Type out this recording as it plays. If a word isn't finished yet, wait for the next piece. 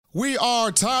We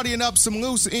are tidying up some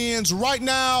loose ends right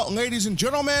now, ladies and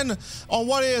gentlemen, on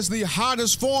what is the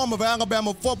hottest form of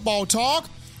Alabama football talk.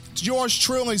 It's yours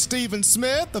truly, Stephen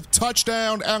Smith of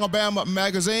Touchdown Alabama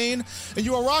Magazine, and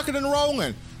you are rocking and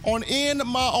rolling on In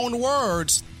My Own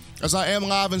Words as I am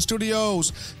live in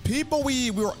studios. People, we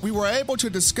were able to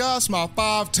discuss my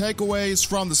 5 takeaways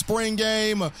from the spring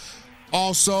game.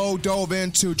 Also dove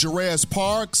into Jerez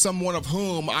Park, someone of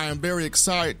whom I am very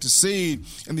excited to see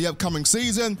in the upcoming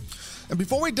season. And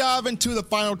before we dive into the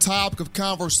final topic of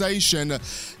conversation,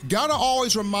 gotta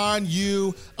always remind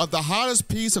you of the hottest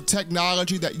piece of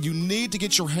technology that you need to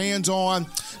get your hands on,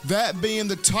 that being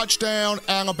the Touchdown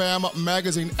Alabama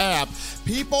Magazine app.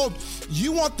 People,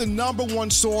 you want the number one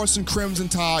source in Crimson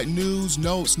Tide news,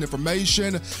 notes, and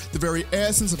information, the very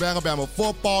essence of Alabama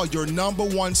football, your number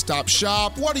one stop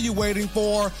shop. What are you waiting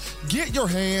for? Get your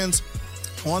hands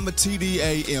on the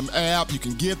TDAM app. You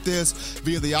can get this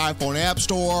via the iPhone App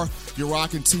Store. You're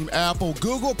rocking Team Apple,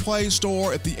 Google Play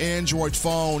Store if the Android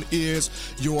phone is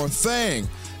your thing.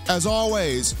 As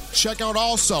always, check out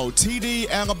also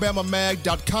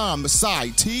tdalabamamag.com, the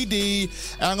site,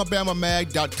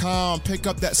 tdalabamamag.com. Pick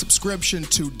up that subscription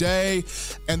today.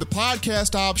 And the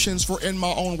podcast options for In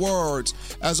My Own Words,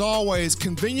 as always,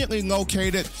 conveniently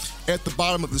located at the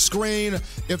bottom of the screen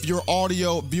if your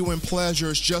audio viewing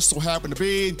pleasures just so happen to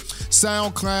be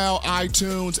SoundCloud,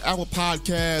 iTunes, Apple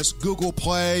Podcasts, Google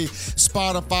Play,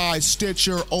 Spotify,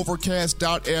 Stitcher,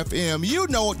 Overcast.fm. You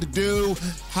know what to do.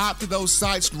 Hop to those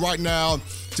sites right now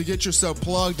to get yourself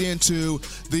plugged into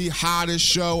the hottest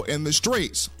show in the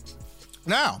streets.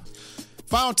 Now,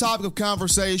 final topic of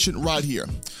conversation right here.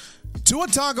 Tua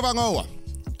Tagovailoa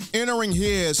entering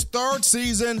his 3rd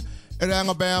season at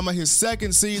Alabama, his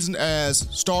 2nd season as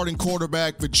starting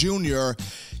quarterback for junior,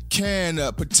 can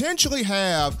potentially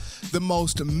have the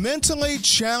most mentally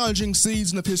challenging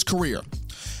season of his career.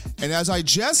 And as I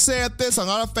just said this, a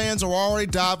lot of fans are already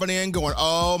diving in going,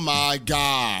 oh my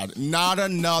God, not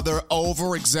another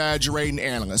over-exaggerating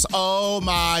analyst. Oh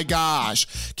my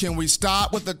gosh, can we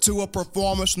stop with the Tua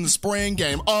performance from the spring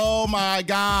game? Oh my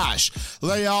gosh,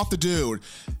 lay off the dude.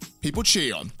 People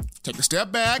chill. Take a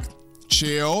step back,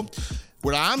 chill.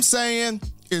 What I'm saying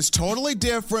is totally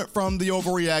different from the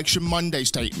overreaction Monday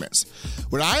statements.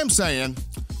 What I am saying,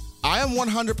 I am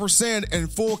 100% in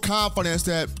full confidence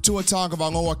that Tua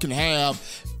Tagovailoa can have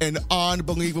an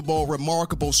unbelievable,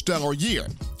 remarkable, stellar year.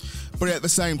 But at the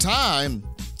same time,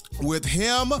 with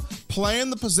him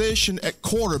playing the position at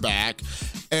quarterback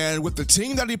and with the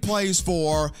team that he plays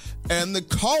for and the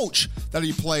coach that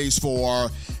he plays for,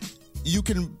 you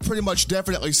can pretty much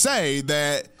definitely say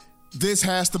that this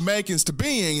has the makings to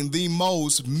being the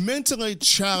most mentally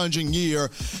challenging year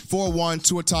for one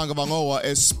Tua Tagovailoa,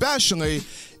 especially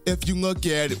if you look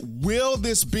at, will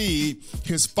this be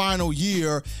his final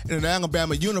year in an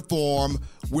Alabama uniform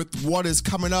with what is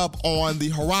coming up on the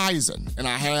horizon? And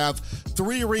I have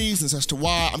 3 reasons as to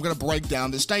why I'm going to break down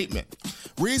this statement.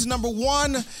 Reason number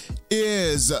 1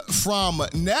 is from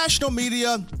national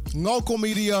media, local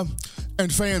media,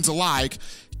 and fans alike.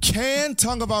 Can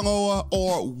Tagovailoa,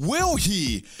 or will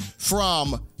he,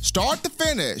 from start to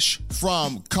finish,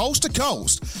 from coast to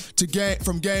coast,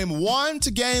 from game 1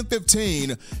 to game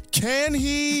 15,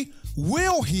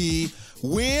 will he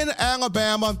win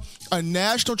Alabama a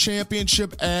national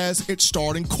championship as its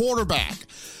starting quarterback?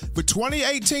 The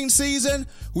 2018 season,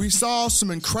 we saw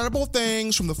some incredible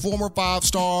things from the former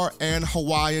 5-star and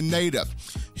Hawaiian native.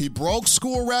 He broke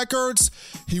school records.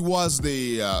 He was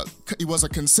a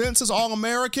consensus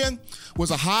All-American,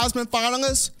 was a Heisman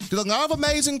finalist, did a lot of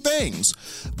amazing things.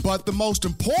 But the most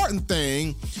important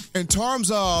thing in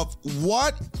terms of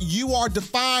what you are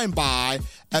defined by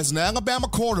as an Alabama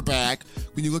quarterback,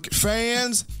 when you look at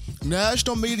fans,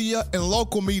 national media, and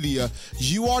local media,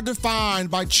 you are defined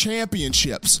by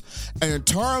championships. And in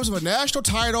terms of a national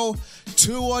title,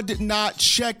 Tua did not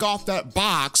check off that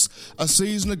box a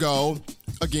season ago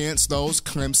against those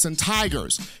Clemson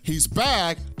Tigers. He's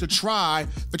back to try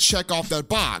to check off that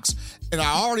box. And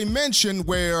I already mentioned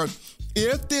where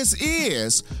if this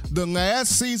is the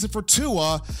last season for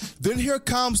Tua, then here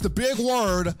comes the big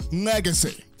word,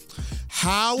 legacy.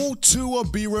 How will Tua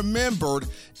be remembered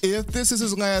if this is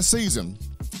his last season?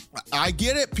 I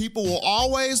get it. People will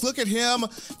always look at him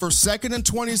for 2nd and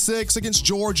 26 against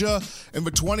Georgia in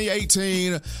the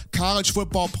 2018 college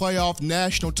football playoff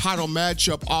national title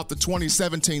matchup off the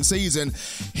 2017 season.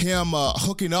 Him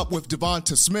hooking up with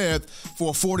Devonta Smith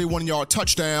for a 41-yard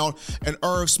touchdown, and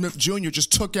Irv Smith Jr.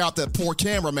 just took out that poor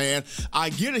cameraman. I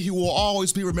get it. He will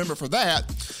always be remembered for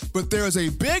that. But there is a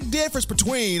big difference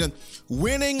between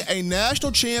winning a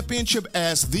national championship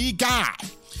as the guy,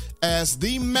 as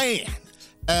the man,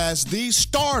 as the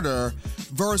starter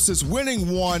versus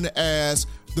winning one as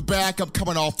the backup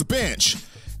coming off the bench?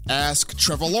 Ask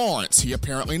Trevor Lawrence. He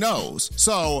apparently knows.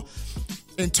 So,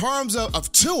 in terms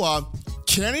of Tua,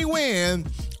 can he win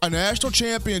a national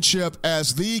championship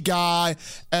as the guy,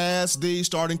 as the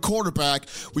starting quarterback?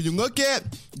 When you look at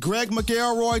Greg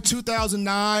McElroy,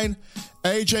 2009,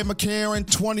 A.J. McCarron,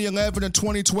 2011 and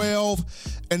 2012,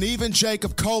 and even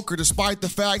Jacob Coker, despite the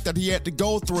fact that he had to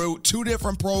go through 2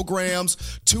 different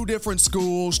programs, 2 different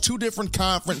schools, 2 different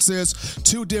conferences,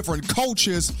 2 different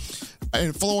coaches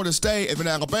in Florida State and in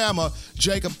Alabama,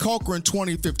 Jacob Coker in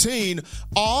 2015,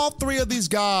 all 3 of these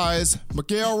guys,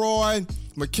 McElroy,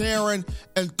 McCarron,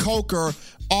 and Coker,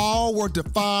 all were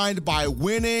defined by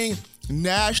winning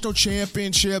national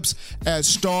championships as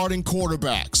starting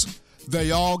quarterbacks.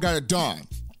 They all got it done.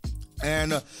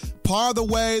 And part of the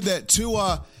way that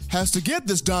Tua has to get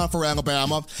this done for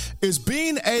Alabama is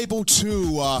being able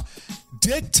to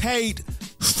dictate,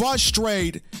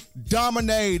 frustrate,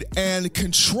 dominate, and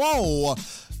control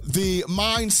the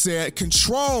mindset,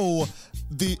 control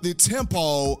the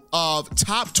tempo of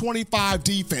top 25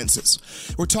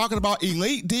 defenses. We're talking about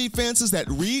elite defenses that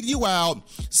read you out,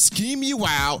 scheme you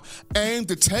out, aim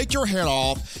to take your head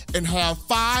off, and have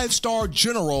 5-star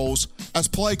generals as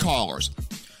play callers.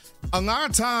 A lot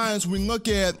of times we look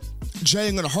at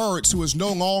Jalen Hurts, who is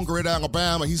no longer at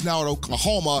Alabama, he's now at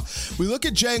Oklahoma. We look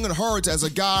at Jalen Hurts as a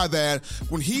guy that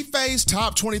when he faced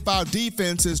top 25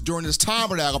 defenses during his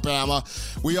time at Alabama,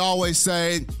 we always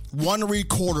say one-read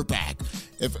quarterback.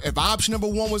 If option number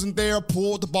 1 wasn't there,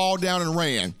 pulled the ball down and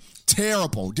ran.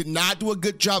 Terrible. Did not do a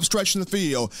good job stretching the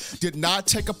field. Did not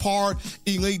take apart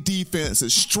elite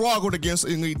defenses. Struggled against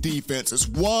elite defenses.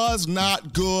 Was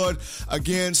not good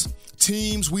against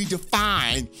teams we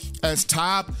define as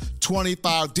top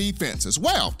 25 defenses.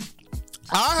 Well,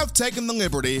 I have taken the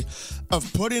liberty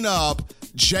of putting up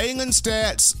Jalen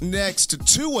stats next to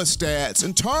Tua stats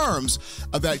in terms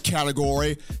of that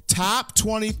category, top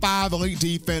 25 elite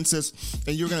defenses,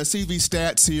 and you're going to see these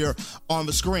stats here on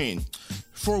the screen.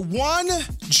 For one,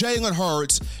 Jalen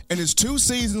Hurts, in his 2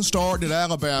 seasons starting at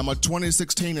Alabama,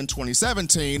 2016 and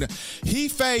 2017, he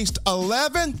faced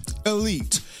 11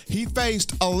 elite. He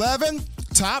faced 11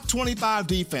 top 25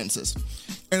 defenses.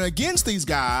 And against these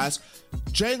guys,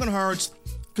 Jalen Hurts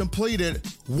completed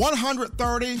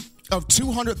 130 of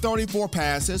 234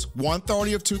 passes,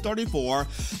 130 of 234.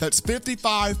 That's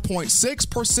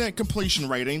 55.6% completion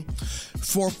rating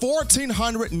for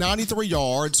 1,493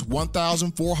 yards,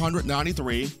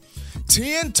 1,493,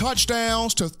 10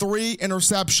 touchdowns to 3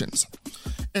 interceptions.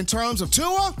 In terms of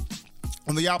Tua,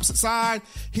 on the opposite side,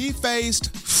 he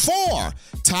faced 4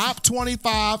 top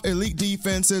 25 elite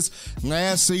defenses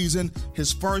last season,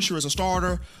 his first year as a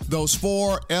starter. Those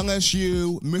 4,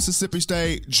 LSU, Mississippi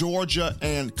State, Georgia,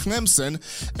 and Clemson.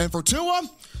 And for Tua,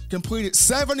 completed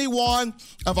 71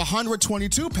 of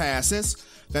 122 passes.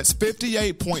 That's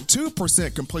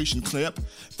 58.2% completion clip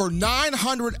for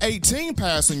 918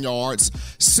 passing yards,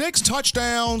 6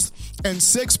 touchdowns, and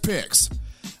 6 picks.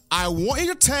 I want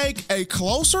you to take a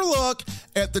closer look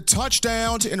at the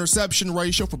touchdown to interception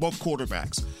ratio for both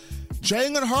quarterbacks.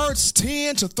 Jalen Hurts,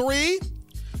 10-3.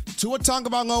 Tua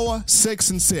Tagovailoa,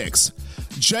 6-6.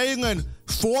 Jalen,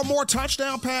 4 more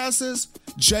touchdown passes.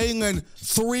 Jalen,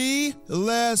 3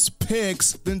 less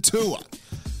picks than Tua.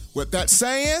 With that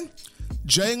saying,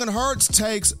 Jalen Hurts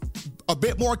takes a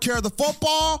bit more care of the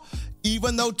football,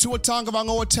 even though Tua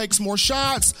Tagovailoa takes more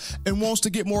shots and wants to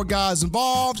get more guys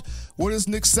involved. What is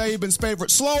Nick Saban's favorite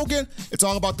slogan? It's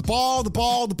all about the ball, the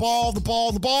ball, the ball, the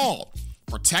ball, the ball.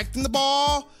 Protecting the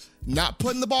ball, not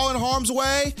putting the ball in harm's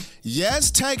way. Yes,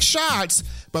 take shots,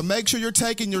 but make sure you're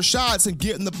taking your shots and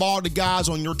getting the ball to guys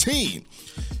on your team.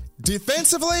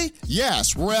 Defensively,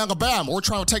 yes, we're Alabama. We're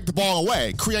trying to take the ball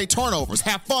away, create turnovers,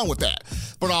 have fun with that.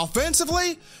 But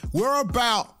offensively, we're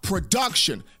about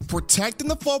production, protecting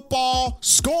the football,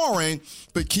 scoring,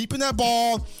 but keeping that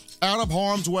ball out of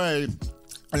harm's way.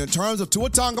 And in terms of Tua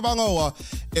Tagovailoa,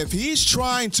 if he's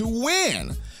trying to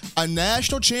win a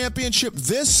national championship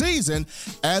this season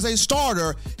as a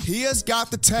starter, he has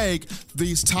got to take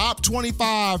these top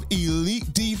 25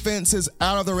 elite defenses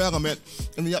out of their element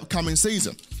in the upcoming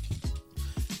season.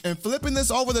 And flipping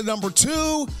this over to number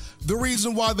 2, the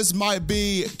reason why this might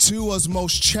be Tua's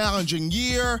most challenging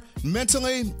year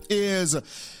mentally is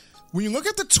when you look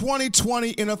at the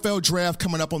 2020 NFL draft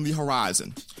coming up on the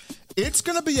horizon, it's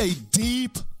going to be a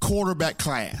deep quarterback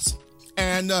class.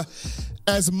 And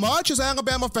As much as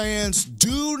Alabama fans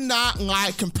do not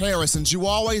like comparisons, you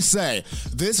always say,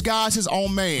 this guy's his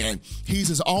own man. He's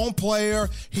his own player.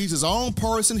 He's his own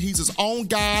person. He's his own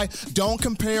guy. Don't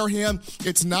compare him.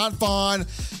 It's not fun.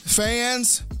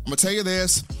 Fans, I'm going to tell you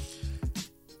this.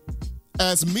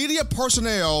 As media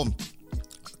personnel,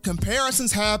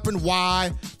 comparisons happen.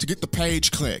 Why? To get the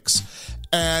page clicks.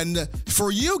 And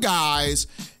for you guys,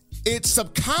 it's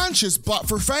subconscious, but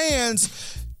for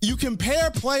fans, you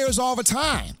compare players all the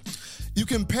time. You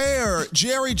compare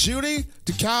Jerry Jeudy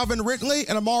to Calvin Ridley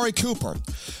and Amari Cooper.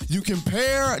 You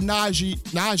compare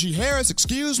Najee Harris,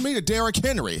 to Derrick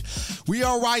Henry. We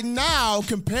are right now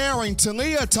comparing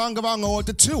Taulia Tagovailoa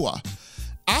to Tua.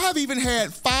 I have even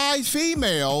had 5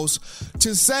 females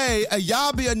to say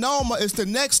Ayabi Anoma is the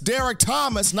next Derek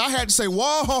Thomas, and I had to say,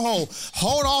 whoa,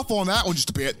 hold off on that one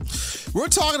just a bit. We're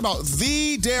talking about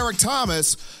the Derek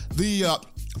Thomas, the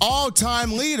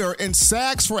all-time leader in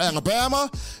sacks for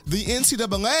Alabama, the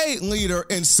NCAA leader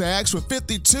in sacks with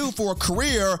 52 for a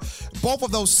career. Both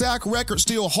of those sack records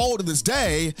still hold to this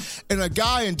day, and a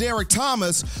guy in Derek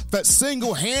Thomas that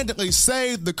single-handedly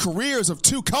saved the careers of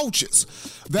 2 coaches,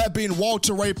 that being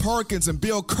Walter Ray Perkins and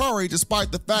Bill Curry,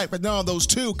 despite the fact that none of those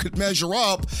 2 could measure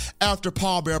up after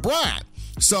Paul Bear Bryant.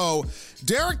 So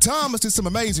Derek Thomas did some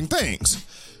amazing things.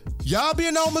 Ayabi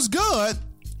Anoma's good.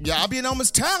 Ayabi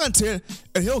Anoma's talented,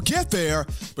 and he'll get there,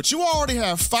 but you already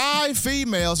have 5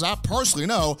 females I personally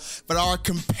know that are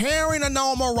comparing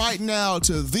Anoma right now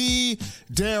to the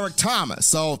Derek Thomas.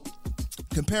 So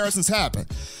comparisons happen.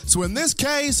 So in this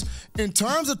case, in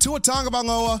terms of Tua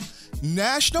Tagovailoa,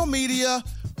 national media,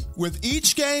 with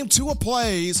each game Tua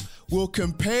plays, will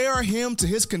compare him to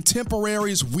his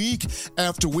contemporaries week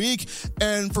after week.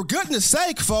 And for goodness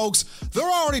sake, folks, they're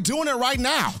already doing it right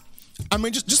now. I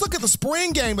mean, just look at the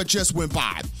spring game that just went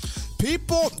by.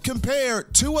 People compare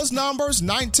Tua's numbers,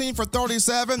 19 for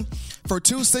 37 for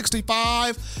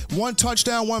 265, 1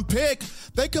 touchdown, 1 pick.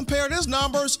 They compared his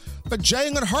numbers to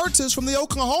Jalen Hurts' from the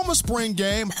Oklahoma spring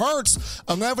game. Hurts,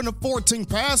 11 to 14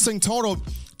 passing, total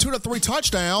 2 to 3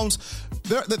 touchdowns.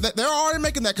 They're already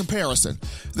making that comparison.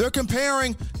 They're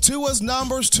comparing Tua's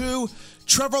numbers to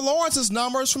Trevor Lawrence's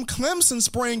numbers from Clemson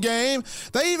spring game.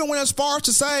 They even went as far as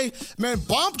to say, man,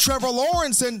 bump Trevor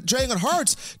Lawrence and Jalen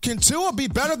Hurts. Can Tua be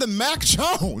better than Mac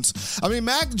Jones? I mean,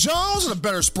 Mac Jones had a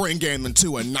better spring game than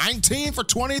Tua. 19 for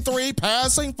 23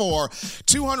 passing for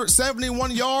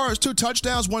 271 yards, 2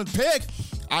 touchdowns, 1 pick.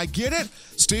 I get it.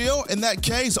 Still, in that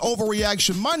case,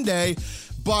 overreaction Monday.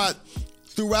 But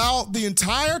throughout the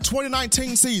entire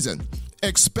 2019 season,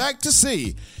 expect to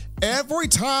see every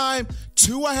time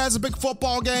Tua has a big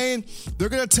football game, they're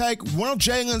going to take one of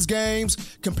Jalen's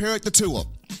games, compare it to Tua.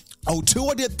 Oh,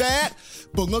 Tua did that,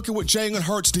 but look at what Jalen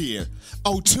Hurts did.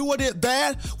 Oh, Tua did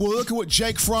that, well, look at what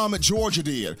Jake Fromm at Georgia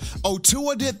did. Oh,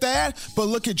 Tua did that, but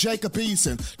look at Jacob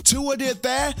Eason. Tua did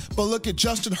that, but look at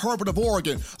Justin Herbert of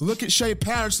Oregon. Look at Shea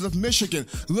Patterson of Michigan.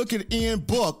 Look at Ian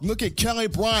Book. Look at Kelly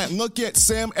Bryant. Look at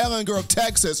Sam Ehlinger of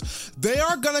Texas. They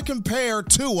are going to compare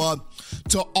Tua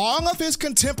to all of his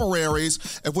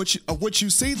contemporaries, of which you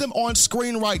see them on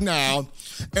screen right now.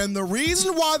 And the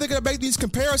reason why they're going to make these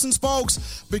comparisons,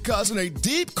 folks, because in a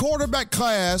deep quarterback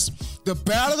class, the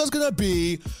battle is going to be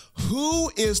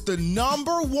who is the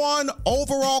number 1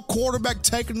 overall quarterback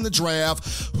taken in the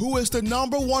draft, who is the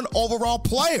number 1 overall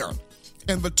player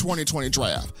in the 2020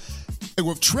 draft. And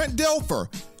with Trent Dilfer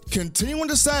continuing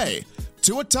to say,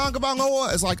 Tua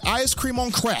Tagovailoa is like ice cream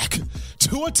on crack.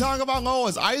 Tua Tagovailoa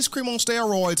is ice cream on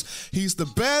steroids. He's the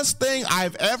best thing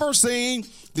I've ever seen.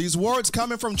 These words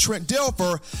coming from Trent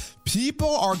Dilfer.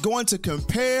 People are going to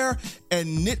compare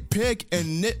and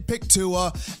nitpick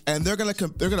Tua, and they're going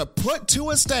to put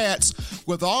Tua's stats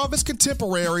with all of his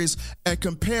contemporaries and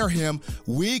compare him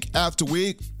week after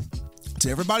week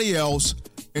to everybody else,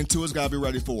 and Tua's got to be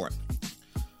ready for it.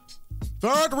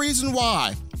 Third reason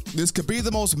why this could be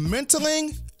the most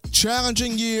mentally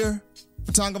challenging year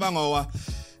for Tagovailoa,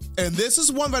 and this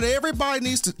is one that everybody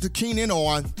needs to keen in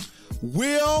on.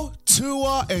 Will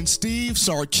Tua and Steve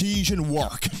Sarkisian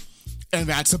work? And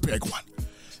that's a big one.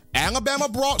 Alabama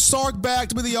brought Sark back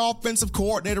to be the offensive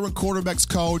coordinator and quarterbacks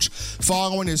coach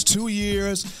following his 2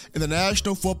 years in the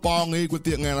National Football League with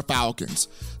the Atlanta Falcons.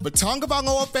 But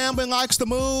Tagovailoa family likes to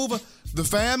move. The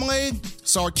family,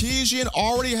 Sarkisian,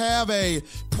 already have a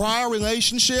prior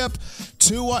relationship.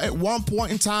 Tua, at one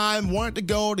point in time, wanted to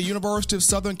go to the University of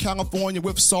Southern California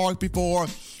with Sark before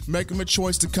making the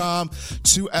choice to come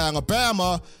to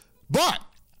Alabama. But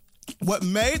what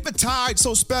made the Tide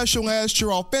so special last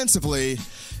year offensively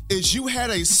is you had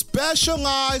a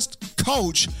specialized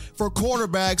coach for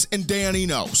quarterbacks in Dan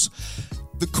Enos.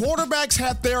 The quarterbacks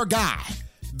had their guy.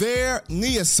 their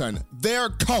liaison, their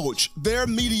coach, their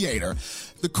mediator.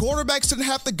 The quarterbacks didn't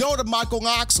have to go to Michael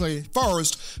Locksley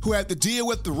first, who had to deal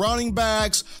with the running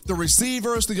backs, the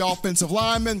receivers, the offensive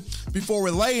linemen, before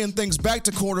relaying things back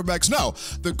to quarterbacks. No,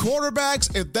 the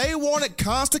quarterbacks, if they wanted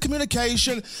constant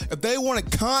communication, if they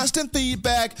wanted constant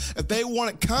feedback, if they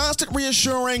wanted constant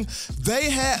reassuring,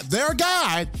 they had their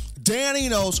guy, Dan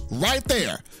Enos, right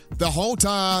there the whole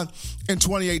time in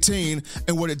 2018.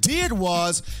 And what it did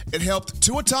was it helped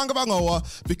Tua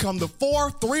Tagovailoa become the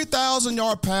fourth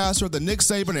 3,000-yard passer of the Nick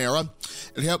Saban era.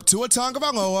 It helped Tua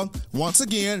Tagovailoa, once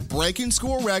again, breaking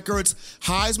school records,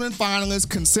 Heisman finalist,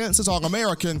 consensus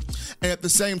All-American. And at the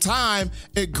same time,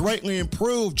 it greatly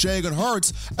improved Jalen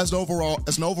Hurts as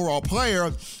an overall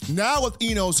player. Now with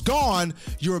Enos gone,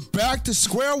 you're back to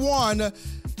square one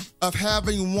of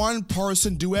having one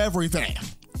person do everything.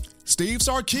 Steve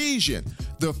Sarkisian,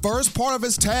 the first part of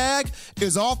his tag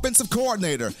is offensive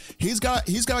coordinator. He's got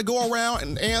to go around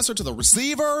and answer to the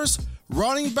receivers,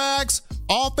 running backs,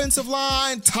 offensive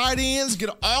line, tight ends, get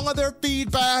all of their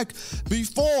feedback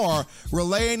before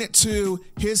relaying it to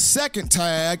his second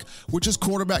tag, which is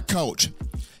quarterback coach.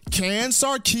 Can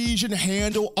Sarkisian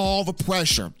handle all the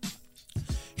pressure?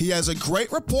 He has a great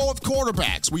rapport with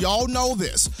quarterbacks. We all know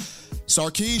this.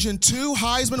 Sarkisian, 2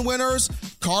 Heisman winners,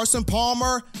 Carson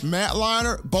Palmer, Matt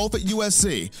Leinart, both at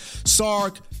USC.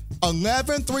 Sark,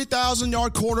 11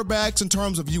 3,000-yard quarterbacks in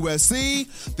terms of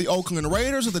USC, the Oakland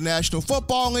Raiders of the National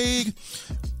Football League,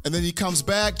 and then he comes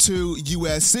back to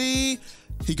USC.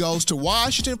 He goes to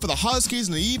Washington for the Huskies,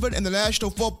 and even in the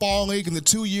National Football League in the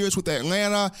 2 years with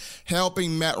Atlanta,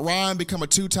 helping Matt Ryan become a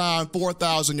 2-time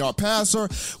 4,000-yard passer.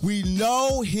 We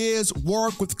know his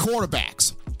work with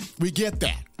quarterbacks. We get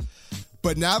that.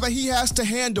 But now that he has to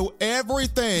handle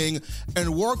everything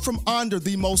and work from under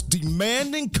the most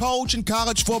demanding coach in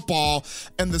college football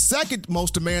and the second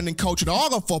most demanding coach in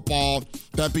all of football,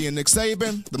 that being Nick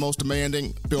Saban, the most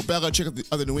demanding Bill Belichick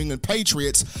of the New England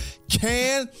Patriots,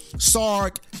 can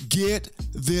Sark get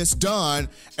this done?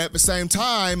 At the same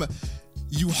time,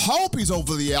 you hope he's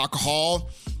over the alcohol.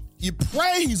 You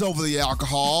pray he's over the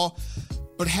alcohol.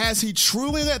 But has he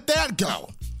truly let that go?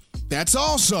 That's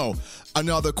also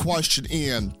another question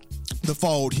in the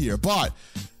fold here. But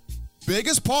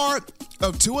biggest part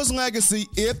of Tua's legacy,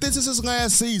 if this is his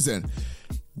last season,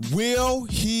 will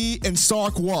he and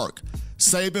Sark work?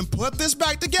 Saban put this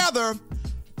back together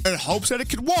in hopes that it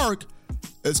could work.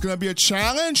 It's going to be a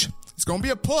challenge. It's going to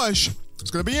be a push. It's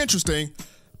going to be interesting.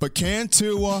 But can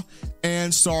Tua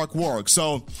and Sark work?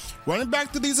 So running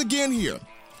back to these again here.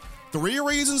 3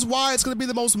 reasons why it's going to be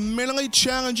the most mentally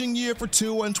challenging year for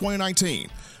Tua in 2019.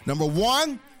 Number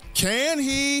 1,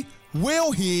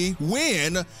 will he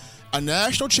win a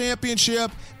national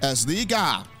championship as the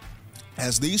guy,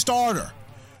 as the starter?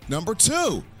 Number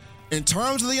 2, in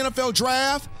terms of the NFL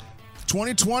draft,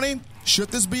 2020, should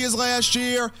this be his last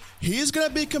year, he's going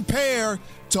to be compared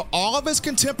to all of his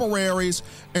contemporaries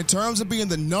in terms of being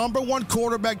the number 1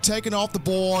 quarterback taken off the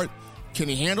board. Can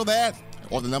he handle that?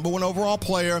 Or the number 1 overall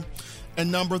player?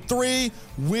 And number 3,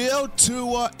 will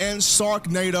Tua and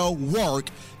Sarknado work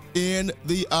in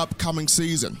the upcoming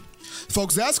season?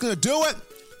 Folks, that's going to do it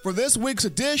for this week's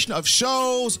edition of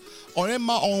shows on In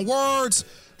My Own Words.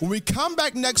 When we come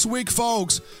back next week,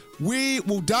 folks, we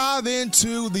will dive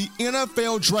into the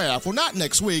NFL draft. Well, not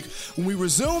next week. When we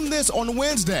resume this on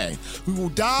Wednesday, we will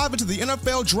dive into the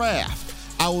NFL draft.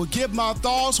 I will give my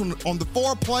thoughts on the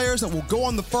 4 players that will go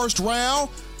in the first round,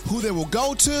 who they will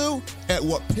go to, at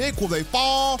what pick will they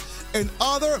fall, and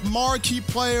other marquee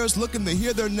players looking to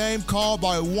hear their name called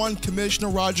by one Commissioner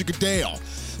Roger Goodell.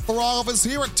 For all of us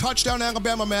here at Touchdown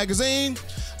Alabama Magazine,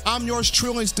 I'm yours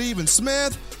truly, Stephen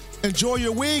Smith. Enjoy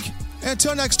your week.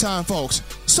 Until next time, folks.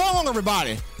 So long,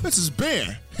 everybody. This has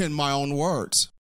been In My Own Words.